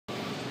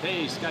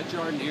Hey, Scott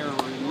Jordan here.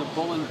 We're in the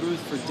Bullen booth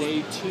for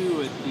day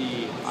 2 at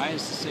the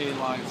ISSA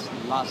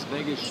Las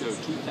Vegas show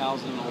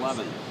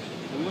 2011.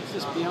 And what's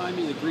this behind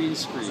me? The green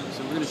screen.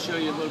 So we're going to show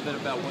you a little bit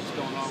about what's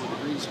going on with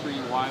the green screen,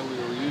 why we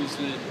were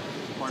using it,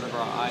 part of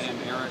our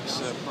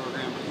IMERIX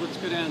program. But let's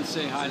go down and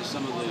say hi to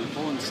some of the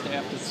Bullen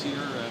staff that's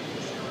here.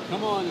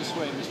 Come on this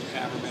way, Mr.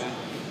 Cameraman.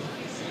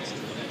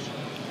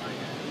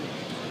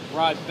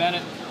 Rod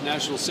Bennett,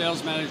 National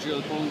Sales Manager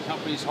of the Bullen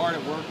Company, is hard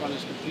at work on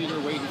his computer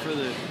waiting for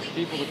the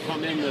people to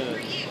come in the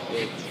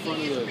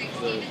front of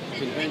the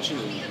convention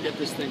and get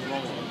this thing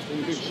rolling. It's been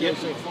a good show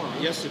so far.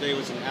 Huh? Yesterday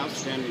was an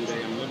outstanding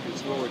day. I'm looking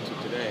forward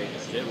to today.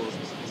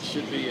 It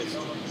should be as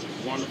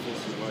wonderful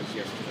as it was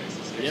yesterday.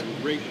 There's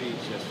some great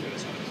leads yesterday.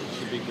 It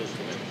should be good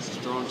today.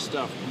 Strong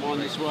stuff. Come on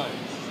this way.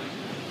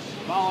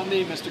 Follow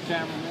me, Mr.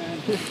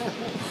 Cameraman.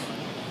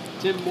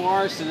 Tim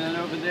Morris, and then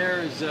over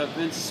there is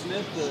Vince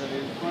Smith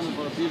in front of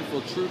our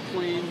beautiful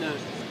TruClean.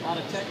 A lot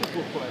of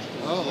technical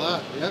questions. Oh, a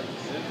lot. Yep.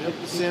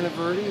 Santa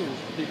Verde. And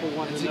people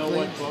want to know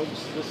what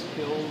bugs this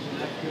kills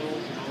and that kills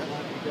and all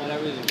that. We've got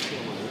everything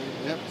killing.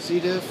 Right? Yep. C.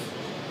 diff.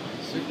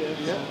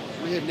 Yep.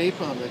 We had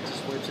napalm that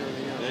just wipes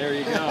everything out. There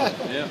you go.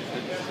 Yep.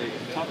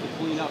 It's tough to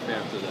clean up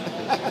after that.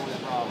 That's the only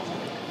problem.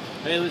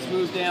 Hey, let's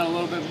move down a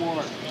little bit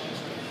more.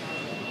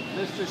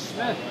 Mr.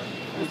 Smith.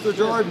 Mr.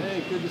 Jordan.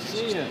 Hey, good to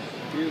see you.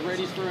 You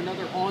ready for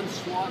another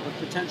onslaught of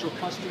potential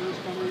customers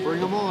coming in? Bring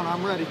them on.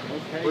 I'm ready.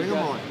 Okay. Bring them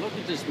on. Look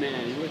at this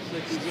man. He looks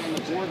like he's on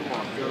the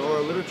boardwalk. Got all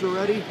our literature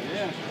ready?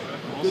 Yeah.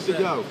 Good to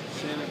go.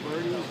 Santa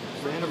Verde.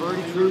 Santa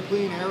Verde,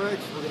 TruClean, IMERIX.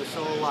 We're going to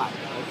sell a lot.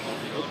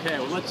 Okay.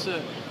 Well,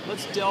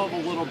 let's delve a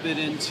little bit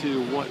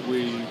into what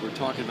we were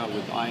talking about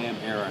with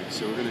IMERIX.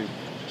 So we're going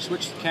to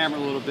switch the camera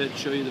a little bit,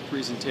 show you the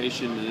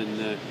presentation, and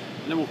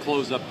then we'll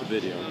close up the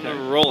video. Okay.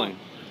 We're rolling.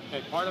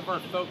 Okay, part of our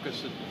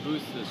focus at the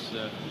booth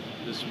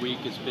this week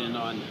has been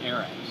on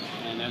IREX.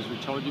 And as we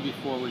told you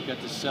before, we've got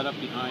this setup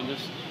behind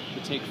us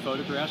to take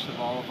photographs of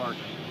all of our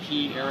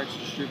key IREX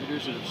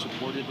distributors that have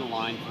supported the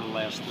line for the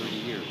last 30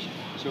 years.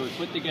 So we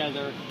put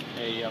together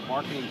a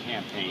marketing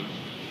campaign.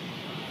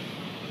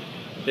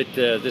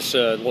 This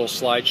little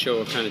slideshow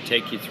will kind of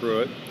take you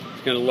through it.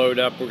 It's going to load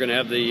up. We're going to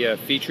have the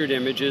featured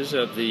images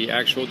of the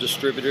actual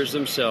distributors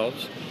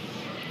themselves.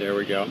 There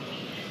we go.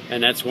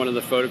 And that's one of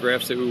the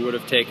photographs that we would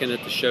have taken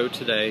at the show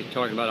today,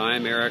 talking about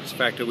IMERIX, the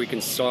fact that we can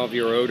solve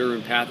your odor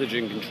and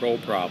pathogen control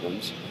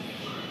problems.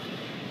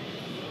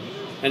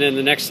 And then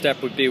the next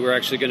step would be we're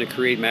actually going to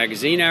create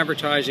magazine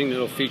advertising that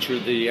will feature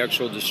the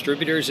actual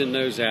distributors in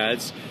those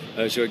ads.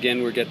 So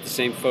again, we'll get the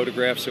same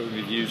photographs that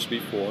we've used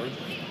before.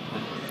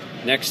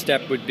 Next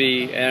step would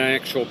be an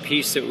actual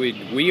piece that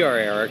we are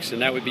IREX,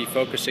 and that would be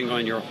focusing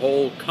on your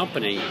whole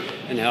company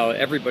and how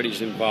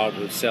everybody's involved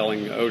with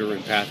selling odor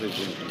and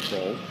pathogen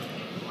control.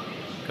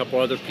 A couple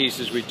other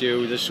pieces we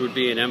do. This would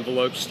be an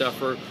envelope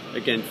stuffer,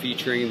 again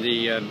featuring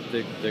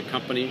the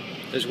company,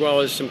 as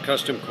well as some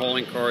custom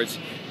calling cards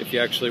if you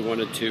actually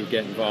wanted to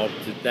get involved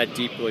that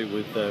deeply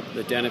with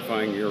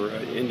identifying your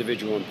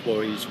individual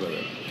employees with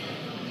it.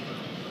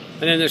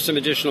 And then there's some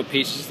additional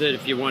pieces that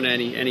if you want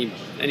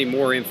any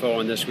more info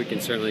on this, we can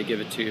certainly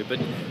give it to you.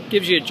 But it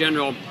gives you a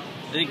general,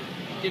 I think,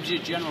 gives you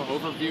a general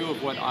overview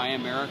of what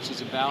IMERIX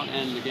is about,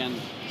 and again,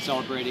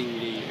 celebrating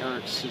the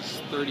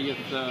IREX's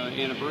 30th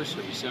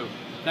anniversary. So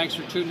thanks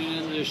for tuning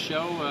in to this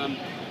show,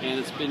 and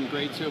it's been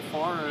great so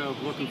far.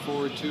 Looking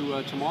forward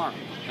to tomorrow.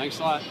 Thanks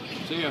a lot.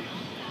 See ya.